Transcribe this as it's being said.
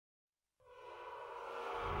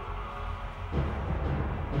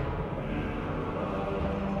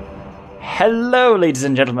Hello ladies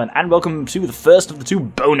and gentlemen, and welcome to the first of the two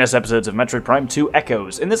bonus episodes of Metroid Prime 2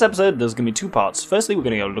 Echoes. In this episode there's going to be two parts. Firstly, we're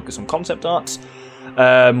going to go look at some concept arts,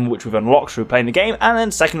 which we've unlocked through playing the game, and then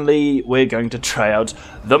secondly, we're going to try out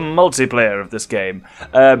the multiplayer of this game.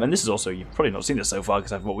 And this is also, you've probably not seen this so far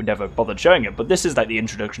because we never bothered showing it, but this is like the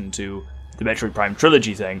introduction to the Metroid Prime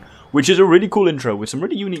trilogy thing, which is a really cool intro with some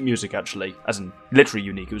really unique music actually, as in literally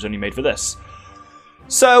unique, it was only made for this.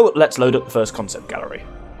 So let's load up the first concept gallery.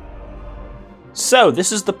 So,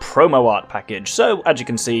 this is the promo art package. So, as you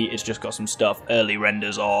can see, it's just got some stuff. Early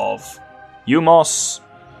renders of Umos,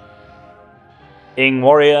 Ing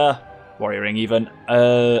Warrior Ing even.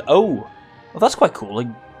 Oh, that's quite cool. I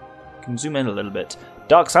can zoom in a little bit.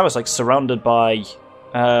 Dark Samus, like, surrounded by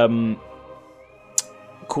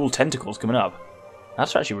cool tentacles coming up.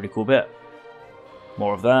 That's actually a really cool bit.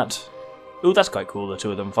 More of that. Ooh, that's quite cool, the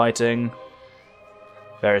two of them fighting.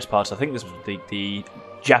 Various parts. I think this was the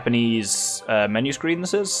Japanese menu screen,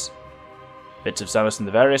 this is. Bits of Samus in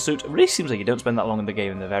the Varia suit. It really seems like you don't spend that long in the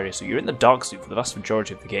game in the Varia suit. You're in the dark suit for the vast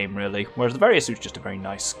majority of the game, really. Whereas the Varia suit's just a very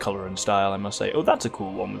nice colour and style, I must say. Oh, that's a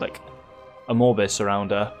cool one with, like, a Morbis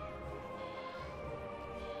around her.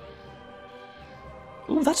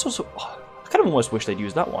 Ooh, that's also... Oh, I kind of almost wish they'd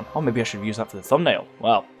use that one. Oh, maybe I should have used that for the thumbnail.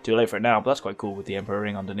 Well, too late for it now, but that's quite cool with the Emperor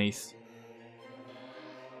ring underneath.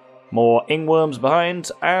 More Ingworms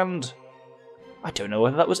behind, and... I don't know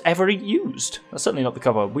whether that was ever used. That's certainly not the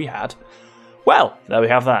cover we had. Well, there we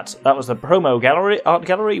have that. That was the promo gallery, art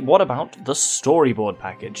gallery. What about the storyboard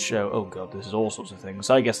package? Oh god, this is all sorts of things.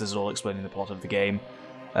 I guess this is all explaining the plot of the game.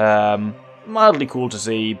 Mildly cool to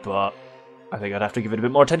see, but I think I'd have to give it a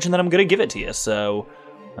bit more attention than I'm going to give it to you, so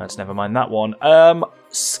let's never mind that one.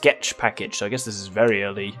 Sketch package. So I guess this is very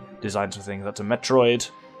early designs for things. That's a Metroid.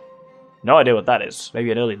 No idea what that is.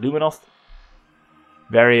 Maybe an early Luminoth?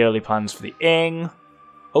 Very early plans for the Ing.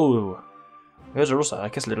 Oh, those are also, I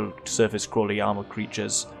guess, little surface-crawly armored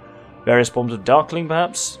creatures. Various forms of Darkling,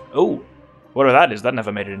 perhaps? Oh, whatever that is, that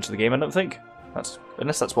never made it into the game, I don't think.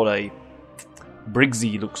 Unless that's what a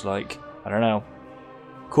Briggsy looks like. I don't know.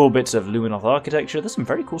 Cool bits of Luminoth architecture. There's some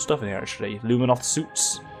very cool stuff in here, actually. Luminoth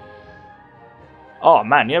suits. Oh,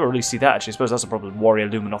 man, you never really see that, actually. I suppose that's a problem with Warrior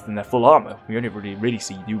Luminoth in their full armor. We only really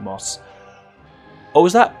see Umos. Oh,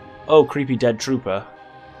 is that... Oh, creepy dead trooper.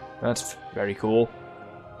 That's very cool.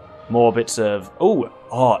 More bits of... Oh,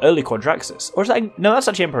 early Quadraxis. Or is that... No, that's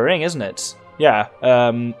actually Emperor Ring, isn't it? Yeah.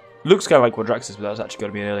 Looks kind of like Quadraxis, but that's actually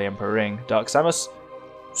going to be an early Emperor Ring. Dark Samus.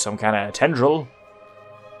 Some kind of tendril.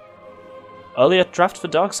 Earlier draft for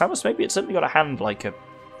Dark Samus, maybe? It's certainly got a hand like a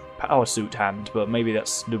power suit hand, but maybe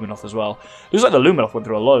that's Luminoth as well. Looks like the Luminoth went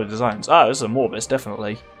through a lot of designs. Ah, this is a Morbis,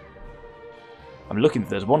 definitely. I'm looking,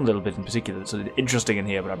 there's one little bit in particular that's interesting in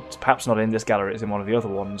here, but it's perhaps not in this gallery, it's in one of the other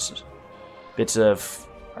ones. Bits of,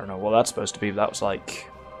 I don't know what that's supposed to be, but that was like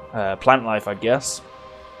plant life, I guess.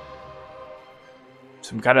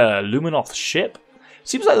 Some kind of Luminoth ship?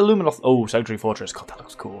 Seems like the Luminoth, oh, Sanctuary Fortress, god, that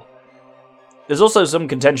looks cool. There's also some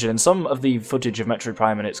contention in some of the footage of Metroid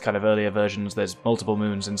Prime and its kind of earlier versions. There's multiple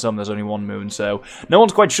moons, in some there's only one moon, so no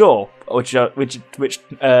one's quite sure which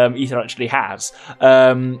Ether actually has.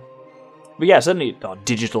 But yeah, certainly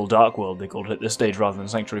Digital Dark World, they called it at this stage rather than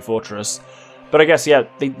Sanctuary Fortress. But I guess, yeah,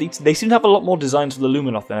 they seem to have a lot more designs for the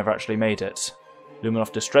Luminoth than ever actually made it.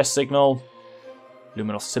 Luminoth Distress Signal,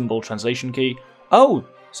 Luminoth Symbol Translation Key. Oh,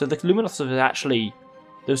 so the Luminoths are actually,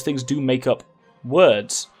 those things do make up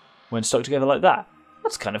words when stuck together like that.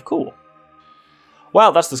 That's kind of cool.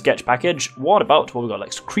 Well, that's the sketch package. What about what we've got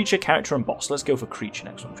next? Creature, character, and boss. Let's go for creature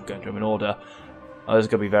next one. We're going through them in order. Oh, there's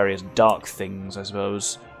going to be various dark things, I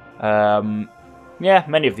suppose. Yeah,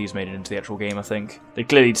 many of these made it into the actual game, I think. They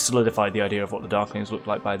clearly solidified the idea of what the Darklings looked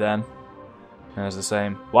like by then. There's the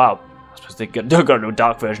same. Wow, I suppose they got a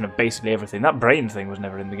dark version of basically everything. That brain thing was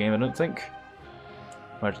never in the game, I don't think.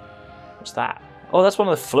 What's that? Oh, that's one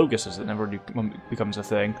of the Floguses that never really becomes a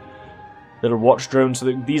thing. Little watch drones.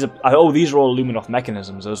 So these are all Luminoth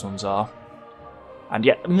mechanisms. Those ones are. And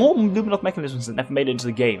yet, more Luminoth mechanisms that never made it into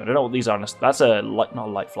the game. I don't know what these are. That's a light, not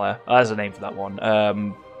a light flare. That's a name for that one.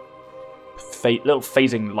 Little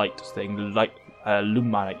phasing light thing. Lumite.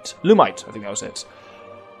 Lumite, I think that was it.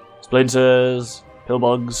 Splinters.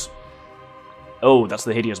 Pillbugs. Oh, that's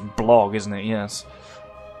the hideous blog, isn't it? Yes.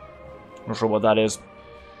 Not sure what that is.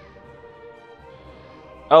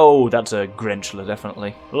 Oh, that's a Grenchler,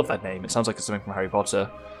 definitely. I love that name. It sounds like it's something from Harry Potter.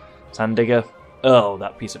 Sanddigger. Oh,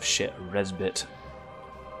 that piece of shit. Resbit.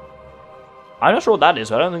 I'm not sure what that is,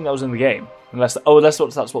 but I don't think that was in the game. Unless,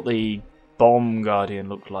 that's what the Bomb Guardian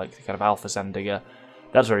looked like. The kind of Alpha Sanddigger.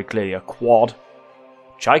 That's very clearly a quad.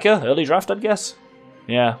 Chica? Early draft, I'd guess?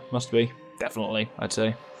 Yeah, must be. Definitely, I'd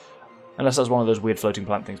say. Unless that's one of those weird floating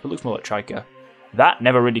plant things, but it looks more like Chica. That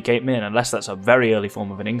never really came in, unless that's a very early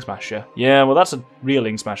form of an Ink Smasher. Yeah, well that's a real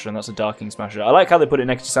Ink Smasher, and that's a Dark Ink Smasher. I like how they put it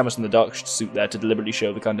next to Samus in the Dark suit there to deliberately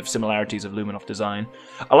show the kind of similarities of Luminoth design.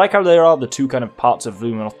 I like how there are the two kind of parts of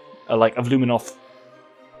Luminoth, Luminoth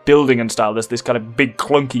building and style. There's this kind of big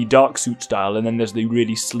clunky dark suit style, and then there's the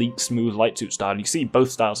really sleek, smooth light suit style. And you see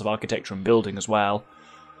both styles of architecture and building as well.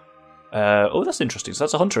 Oh, that's interesting. So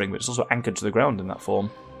that's a Hunter Ring, but it's also anchored to the ground in that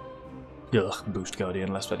form. Ugh, boost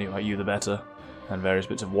Guardian, less betting about you the better. And various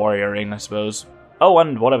bits of Warrior Ring, I suppose. Oh,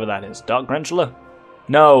 and whatever that is. Dark Grantula?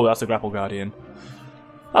 No, that's the Grapple Guardian.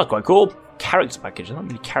 That's quite cool. Character package. There aren't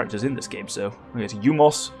many characters in this game, so... It's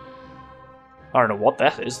Umos. I don't know what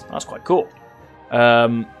that is. That's quite cool.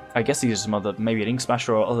 I guess these are some other... Maybe an Ink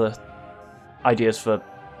Smasher or other ideas for...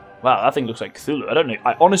 Wow, that thing looks like Cthulhu. I don't know.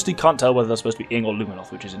 I honestly can't tell whether that's supposed to be Ing or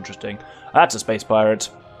Luminoth, which is interesting. That's a Space Pirate.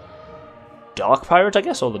 Dark Pirate, I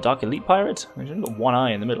guess? Or the Dark Elite Pirate? He's only got one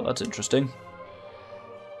eye in the middle. That's interesting.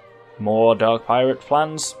 More Dark Pirate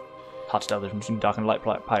plans. Hard to tell the difference between Dark and Light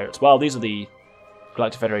Pirates. Well, these are the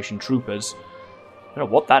Galactic Federation Troopers. I don't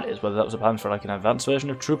know what that is, whether that was a plan for like an advanced version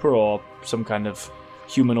of Trooper or some kind of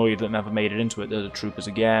humanoid that never made it into it. They're the Troopers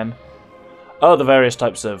again. Oh, the various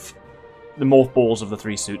types of... the morph balls of the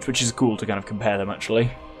three suits, which is cool to kind of compare them, actually.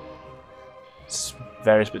 It's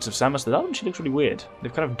various bits of Samus. That one, she looks really weird.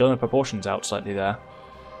 They've kind of done the proportions out slightly there.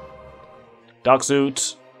 Dark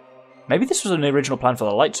suit. Maybe this was an original plan for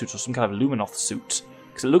the light suit or some kind of Luminoth suit.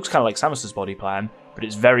 Because it looks kind of like Samus's body plan, but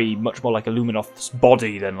it's very much more like a Luminoth's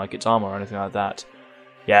body than like its armor or anything like that.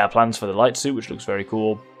 Yeah, plans for the light suit, which looks very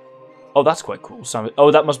cool. Oh, that's quite cool.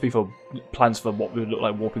 Oh, that must be for plans for what would look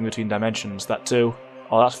like warping between dimensions. That too.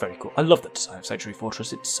 Oh, that's very cool. I love the design of Sanctuary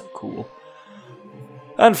Fortress. It's so cool.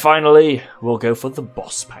 And finally, we'll go for the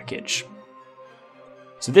boss package.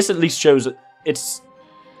 So this at least shows it's...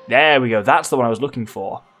 There we go. That's the one I was looking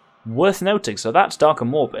for. Worth noting, so that's Dark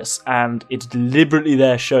Amorbis, and it's deliberately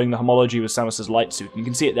there showing the homology with Samus's light suit. And you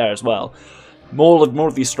can see it there as well. More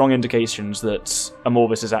of these strong indications that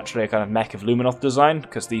Amorbis is actually a kind of mech of Luminoth design,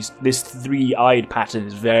 because this three-eyed pattern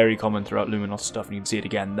is very common throughout Luminoth stuff, and you can see it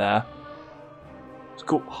again there. It's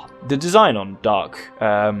cool. The design on Dark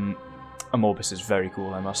Amorbis is very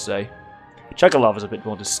cool, I must say. Chekhalov is a bit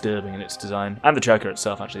more disturbing in its design, and the Checker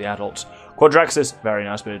itself, actually, the adult. Quadraxis, very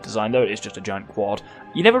nice bit of design, though it is just a giant quad.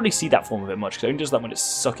 You never really see that form of it much, because it only does that when it's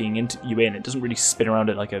sucking into you in. It doesn't really spin around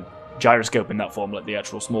it like a gyroscope in that form like the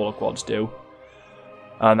actual smaller quads do.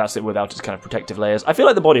 And that's it without its kind of protective layers. I feel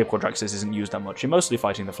like the body of Quadraxis isn't used that much. You're mostly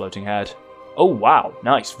fighting the floating head. Oh, wow.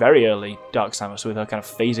 Nice. Very early Dark Samus with her kind of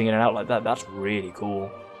phasing in and out like that. That's really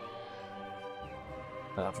cool.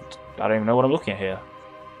 I don't even know what I'm looking at here.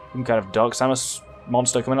 Some kind of Dark Samus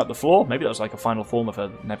monster coming up the floor. Maybe that was like a final form of her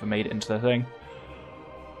that never made it into the thing.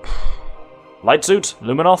 Light suit,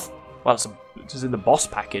 Luminoth. Well, this is in the boss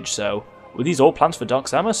package, so... Were these all plans for Dark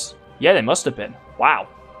Samus? Yeah, they must have been. Wow.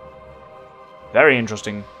 Very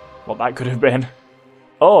interesting what that could have been.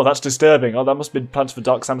 Oh, that's disturbing. Oh, that must have been plans for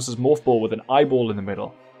Dark Samus's morph ball with an eyeball in the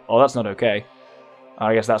middle. Oh, that's not okay.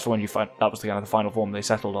 I guess that's when you find that was the kind of the final form they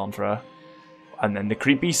settled on for her. And then the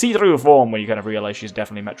creepy see-through form where you kind of realise she's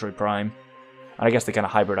definitely Metroid Prime. And I guess they kind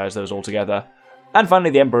of hybridise those all together. And finally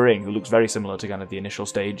the Emperor Ring, who looks very similar to kind of the initial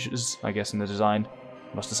stages, I guess, in the design.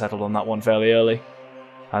 Must have settled on that one fairly early.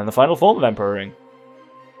 And the final form of Emperor Ring.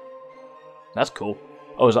 That's cool.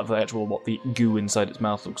 Oh, is that for the actual, what the goo inside its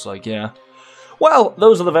mouth looks like? Yeah. Well,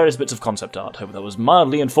 those are the various bits of concept art. Hope that was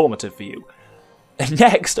mildly informative for you.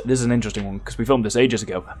 Next, this is an interesting one, because we filmed this ages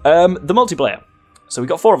ago. The multiplayer. So we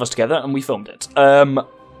got 4 of us together, and we filmed it.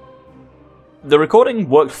 The recording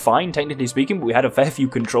worked fine, technically speaking, but we had a fair few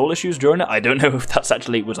control issues during it. I don't know if that's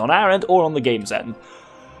actually was on our end or on the game's end.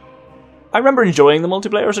 I remember enjoying the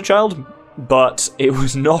multiplayer as a child, but it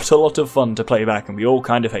was not a lot of fun to play back, and we all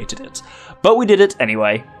kind of hated it. But we did it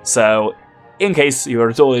anyway, so in case you are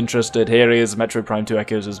at all interested, here is Metroid Prime 2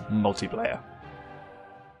 Echoes' multiplayer.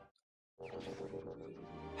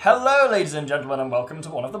 Hello, ladies and gentlemen, and welcome to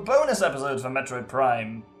one of the bonus episodes for Metroid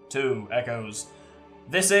Prime 2 Echoes.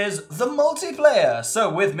 This is the multiplayer.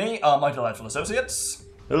 So with me are my delightful associates.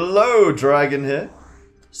 Hello, Dragon here.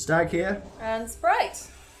 Stag here. And Sprite.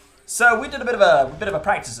 So we did a bit of a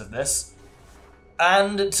practice of this,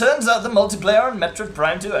 and it turns out the multiplayer on Metroid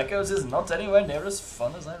Prime 2 Echoes is not anywhere near as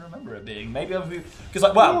fun as I remember it being. Maybe because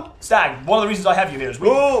like, well, Stag, one of the reasons I have you here is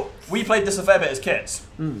we played this a fair bit as kids.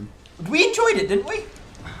 We enjoyed it, didn't we?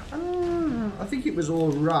 I think it was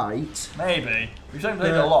all right. Maybe. We've certainly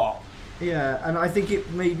played it a lot. Yeah, and I think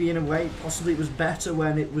it maybe in a way, possibly it was better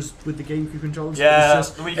when it was with the GameCube controllers. Yeah, it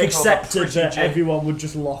was the Wii just controls are accepted pretty that jig. everyone would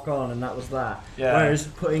just lock on, and that was that. Yeah. Whereas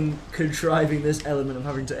contriving this element of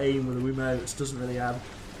having to aim with a Wiimote doesn't really add.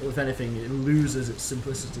 If anything, it loses its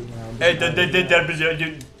simplicity now.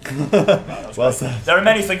 Well said. There are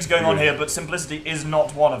many things going on here, but simplicity is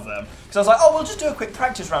not one of them. Because I was like, oh, we'll just do a quick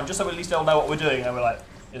practice round, just so at least they'll know what we're doing. And we're like,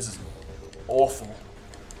 this is awful.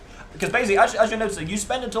 Because basically, as you're noticing, you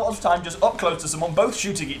spend a lot of time just up close to someone, both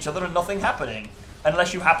shooting each other and nothing happening.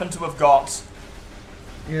 Unless you happen to have got...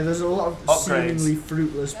 Yeah, there's a lot of upgrades. seemingly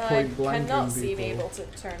fruitless point blanking I cannot people. seem able to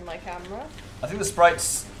turn my camera. I think the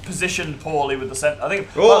sprite's positioned poorly with the I think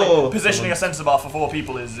Oh, positioning a sensor bar for 4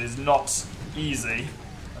 people is not easy. I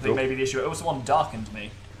think Nope. maybe the issue... Oh, someone darkened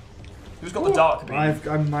me. Who's got the dark beam?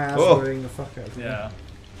 I'm my ass Oh. worrying the fuck out of me. Yeah.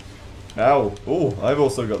 Ow. Oh, I've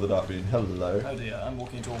also got the dark beam. Hello. Oh dear, I'm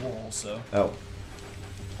walking into a wall, so... Ow.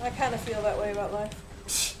 I kind of feel that way about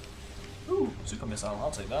life. Ooh, super missile,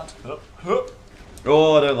 I'll take that. Huh.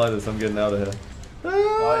 Oh, I don't like this. I'm getting out of here.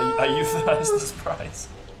 I euthanize this prize.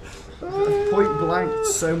 I've point blanked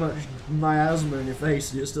so much miasma in your face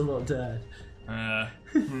and you're still not dead.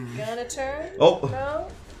 Gonna turn? Oh. No?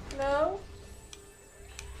 No?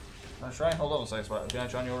 Can I try? Hold on a second, right? Can I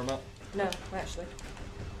try on your remote? No, actually.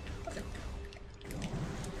 I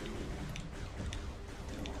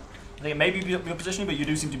think it may be your positioning, but you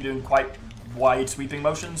do seem to be doing quite wide sweeping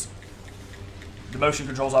motions. The motion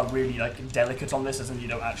controls are really like delicate on this, as in you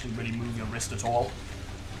don't actually really move your wrist at all.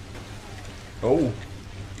 Oh.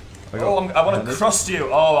 I want to crust you.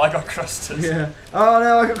 Oh, I got crusted. Yeah. Oh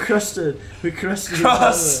no, I got crusted. We crusted each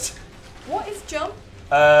Crust. What is jump?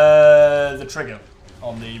 The trigger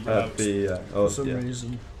on the remote. Oh, For some yeah.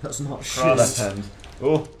 reason. That's not Crust. shit. Left hand.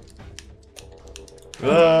 Oh.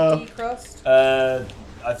 Decrust.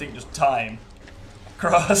 I think just time.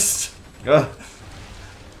 Crust. Ah.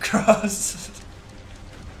 Crust.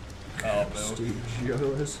 Oh, Bill. Steve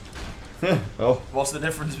Jolas. Oh. What's the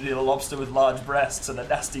difference between a lobster with large breasts and a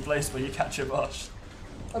nasty place where you catch a bush?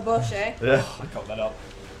 A bush, eh? Yeah. I got that up.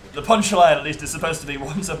 The punchline, at least, is supposed to be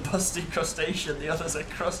one's a busty crustacean, the other's a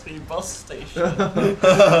crusty bus station.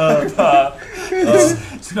 It's not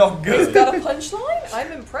It's good. got a punchline?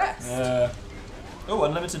 I'm impressed. Oh,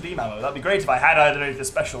 unlimited beam ammo. That'd be great if I had either of the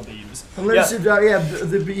special beams. Unlimited, yeah,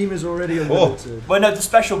 the beam is already unlimited. Well, no, the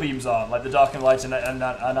special beams are like the dark and light and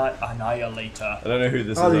annihilator. I don't know who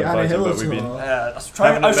this Oh, is the I'm fighting, but we've been... Annihilator. Yeah, I was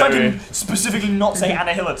trying Very- to specifically not say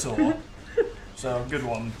annihilator. So, good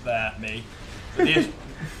one there, me. But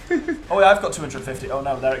oh yeah, I've got 250. Oh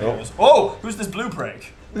no, there it Oh. goes. Oh, who's this blue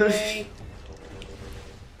prick? Hey.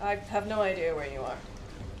 I have no idea where you are.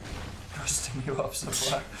 Crusting you up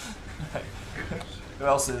somewhere. Right. Who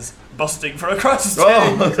else is busting for a crust?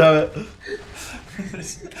 Oh, damn it.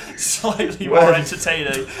 It's slightly more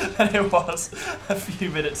entertaining than it was a few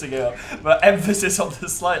minutes ago. But emphasis on the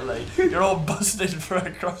slightly. You're all busted for a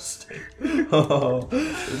crusty. Oh,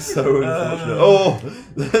 it's so unfortunate. Oh,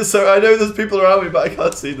 so I know there's people around me, but I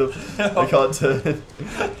can't see them. I can't turn.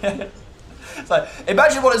 It's like,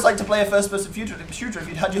 imagine what it's like to play a first-person shooter if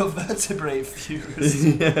you'd had your vertebrae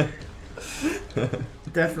fused. Yeah.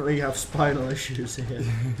 Definitely have spinal issues here.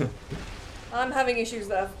 I'm having issues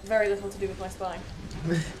that have very little to do with my spine.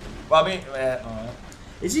 Well, I mean,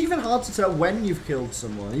 It's even hard to tell when you've killed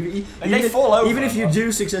someone. And they fall over. Even if you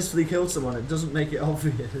do successfully kill someone, it doesn't make it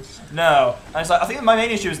obvious. no. And it's like, I think my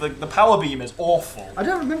main issue is the power beam is awful. I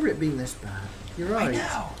don't remember it being this bad. You're right. I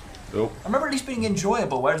know. Oh. I remember at least being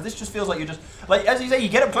enjoyable, whereas this just feels like you're just, like, as you say, you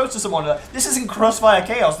get up close to someone, and like, this isn't crossfire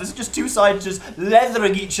chaos, this is just two sides just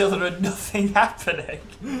leathering each other and nothing happening.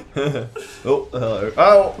 Oh, hello.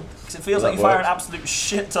 Ow! Because it feels That like you fire an worked. absolute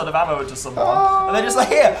shit ton of ammo into someone, and they're just like,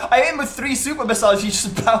 here, I aim with 3 super missiles, you're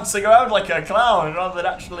just bouncing around like a clown, rather than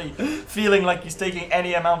actually feeling like he's taking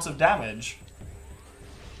any amount of damage.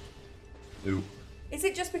 Ooh. Is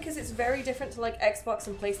it just because it's very different to like Xbox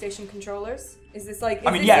and PlayStation controllers? Is this like? Is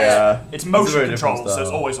I mean, this yeah, it's It's a motion very different controls, so it's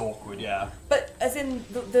style. always awkward, yeah. But as in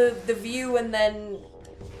the view and then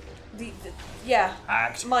the yeah,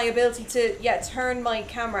 Act. my ability to turn my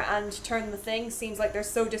camera and turn the thing seems like they're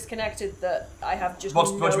so disconnected that I have just. What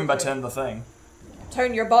do no you mean by clue. turn the thing?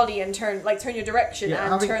 Turn your body and turn your direction Yeah,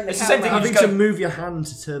 and having- turn the It's the same camera. thing, you Having just to go- move your hand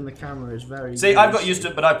to turn the camera is very. See, I've got used to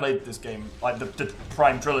it, but I played this game, like the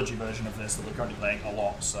Prime Trilogy version of this that we're currently playing a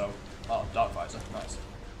lot, so... Oh, Dark Visor, nice.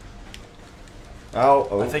 Ow.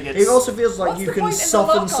 Oh. I think it's... It also feels like What's you the can point in the soften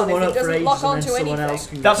lock-on someone if it up for doesn't ages lock and then onto someone anything? else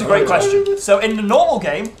can. That's a great question. So in the normal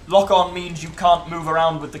game, lock-on means you can't move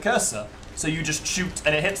around with the cursor. So you just shoot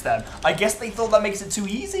and it hits them. I guess they thought that makes it too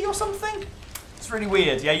easy or something? It's really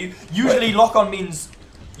weird. Yeah, usually lock-on means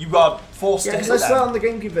you are forced to hit because I swear them. on the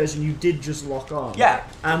GameCube version you did just lock on. Yeah.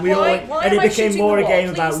 And we Why- all went, why and am it I became shooting more the a wall? game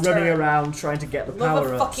about Please running turn. around trying to get the Love a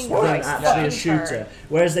power ups fucking than Christ, actually a fucking shooter. turn.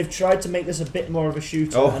 Whereas they've tried to make this a bit more of a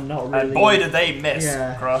shooter Oh. and not really. And boy, did they miss,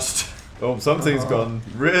 Yeah. Crust. Oh, something's gone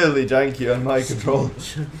really janky on my control.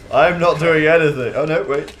 I'm not doing anything. Oh no,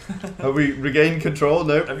 wait. Have we regained control?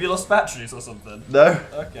 No. Have you lost batteries or something? No.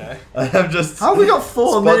 Okay. I am just. How have we got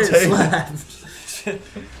 4 minutes Spontaneous. left?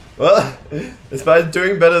 Well, it's by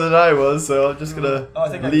doing better than I was, so I'm just gonna Oh, I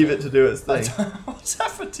think leave it to do its thing. What's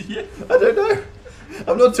happened to you? I don't know.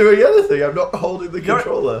 I'm not doing anything. I'm not holding the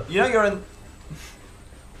controller. You know you're in.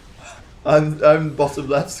 I'm bottom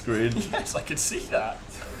left screen. Yes, I can see that.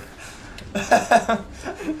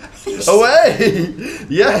 Away!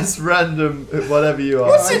 Yes, random, whatever you are.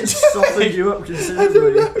 What's I it just doing? softened you up I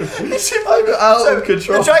considerably. don't know. I'm out of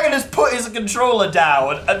control. The dragon has put his controller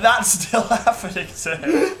down, and that's still happening to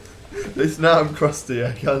him. This now I'm crusty.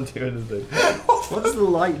 I can't do anything. What does the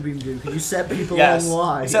light beam do? Can you set people Yes. on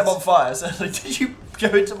light? You set them on fire. So, did you go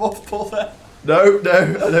into mothball there? No,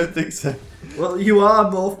 I don't think so. Well, you are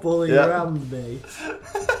mothballing Yeah. around me.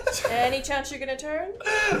 Any chance you're gonna turn?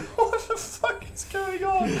 What the fuck is going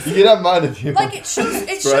on? You can have mine if you Like want. it shows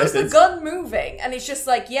Right, the it's- gun moving, and it's just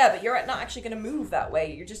like, yeah, but you're not actually gonna move that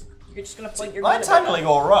way. You're just gonna point your gun. Mine's at it. handling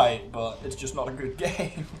alright, but it's just not a good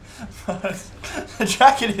game. The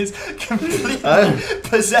dragon is completely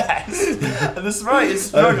possessed, and the sprite is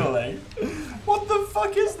struggling. What the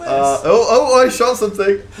fuck is this? I shot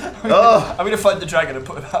something. Oh, I'm gonna find the dragon and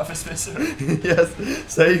put him out of his misery. yes,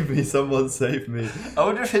 save me, someone save me. I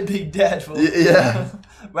wonder if it'd be dead. Yeah,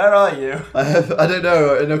 Where are you? I don't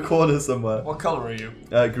know, in a corner somewhere. What colour are you?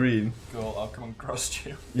 Green. Cool, I'll come and cross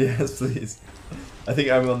you. Yes, please. I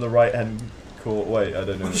think I'm on the right hand court. Wait, I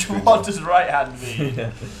don't know. Which screen one does right hand mean?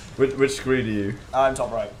 yeah. Which screen are you? I'm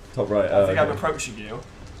top right. Top right. I think I'm okay. approaching you.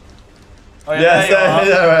 Oh yeah, Yes, there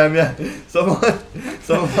you are. there I am. Yeah,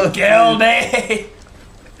 someone. Kill me!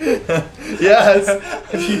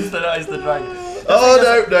 Yes. He's the dragon. Oh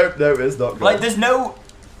no, it's not good. Like, there's no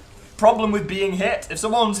problem with being hit. If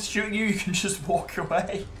someone's shooting you, you can just walk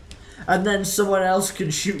away. And then someone else can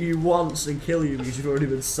shoot you once and kill you because you've already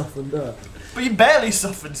been softened up. But he barely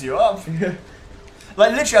softens you up.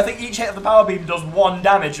 Like, literally, I think each hit of the power beam does 1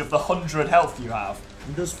 damage of the 100 health you have.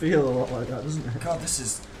 It does feel a lot like that, doesn't it? God, this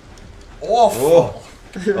is awful.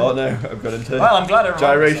 Oh no, I've got into Well, I'm glad everyone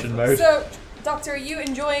gyration mode. So, Doctor, are you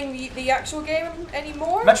enjoying the actual game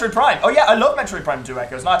anymore? Metroid Prime. Oh yeah, I love Metroid Prime 2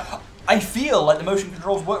 Echoes. And I feel like the motion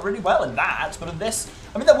controls work really well in that, but in this,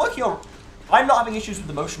 I mean, they're working on. I'm not having issues with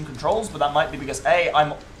the motion controls, but that might be because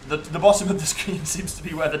the bottom of the screen seems to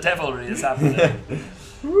be where the devilry is happening.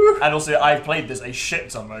 And also, I've played this a shit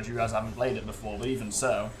ton, whereas you guys haven't played it before, but even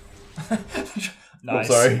so.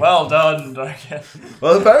 Nice. Oh, sorry. Well done, Dragon.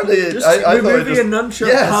 Well, apparently, Just I thought it removing just. a nunchuck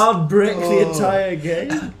Yes. can't break the Oh. entire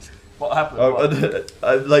game. What happened? Oh,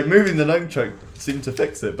 What? like moving the nunchuck seemed to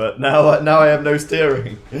fix it, but now I have no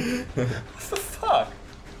steering. What the fuck?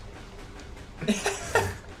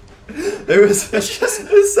 It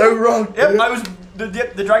was so wrong. Yep, I was the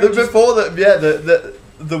dragon. Just, Before that, yeah,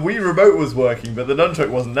 the Wii remote was working, but the nunchuck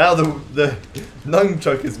wasn't. Now the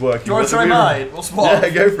nunchuck is working. do you want to but try the Wii mine? We'll swap. Yeah,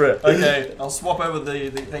 go for it. Okay, I'll swap over the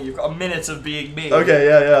thing. You've got a minute of being me. Okay,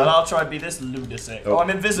 yeah. And I'll try and be this lunatic. Oh, Oh, I'm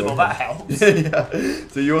invisible. okay. That helps. Yeah.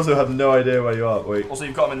 So you also have no idea where you are. Wait, Also,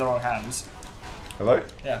 you've got him in the wrong hands. have I?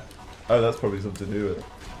 Yeah. Oh, that's probably something to do with it.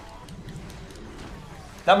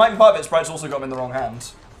 That might be part of it. Sprite's also got him in the wrong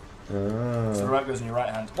hands. So the Ah. remote goes in your right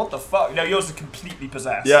hand. What the fuck? No, yours is completely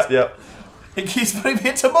possessed. Yeah. It keeps putting me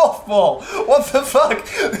into mothball. What the fuck?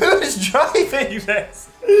 Who is driving this?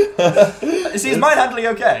 See, is mine handling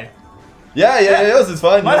okay? Yeah, yours is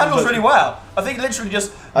fine. Mine Yours handles is really well. I think literally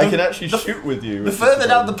just. I can actually shoot with you. The which is further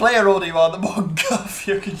down the fun. player order you are, the more guff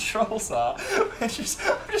your controls are. I'm just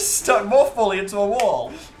stuck mothballing into a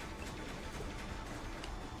wall.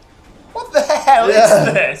 What the hell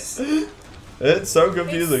Yeah. is this? It's so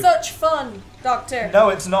confusing. It's such fun, Doctor. No,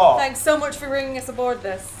 it's not. Thanks so much for bringing us aboard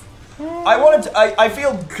this. I wanted to, I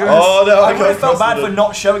feel good. Oh, no, I I would have got felt bad crossed for with it.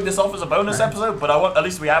 not showing this off as a bonus episode, but at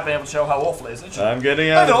least we have been able to show how awful it is. It's I'm getting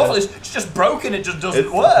not out even of awful, this. it's just broken, it just doesn't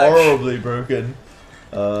It's work. horribly broken.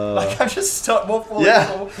 Like, I'm just stuck mothballing.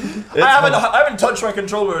 Yeah. I haven't touched my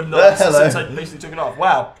controller in Hello. since I basically took it off.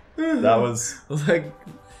 Wow. That was Like,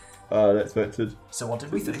 unexpected. So what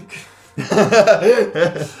did we think? I'm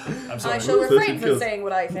I sorry. shall refrain kills. from saying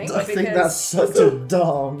what I think. I think because that's such a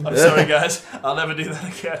dong. I'm sorry, guys. I'll never do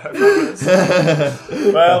that again, I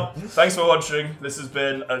promise. Well, thanks for watching. This has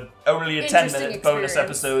been only a Interesting 10-minute bonus experience.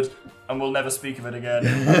 episode. and we'll never speak of it again.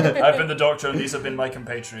 I've been the Doctor, and these have been my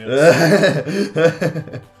compatriots.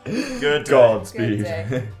 Good day. Godspeed. Good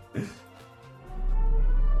day.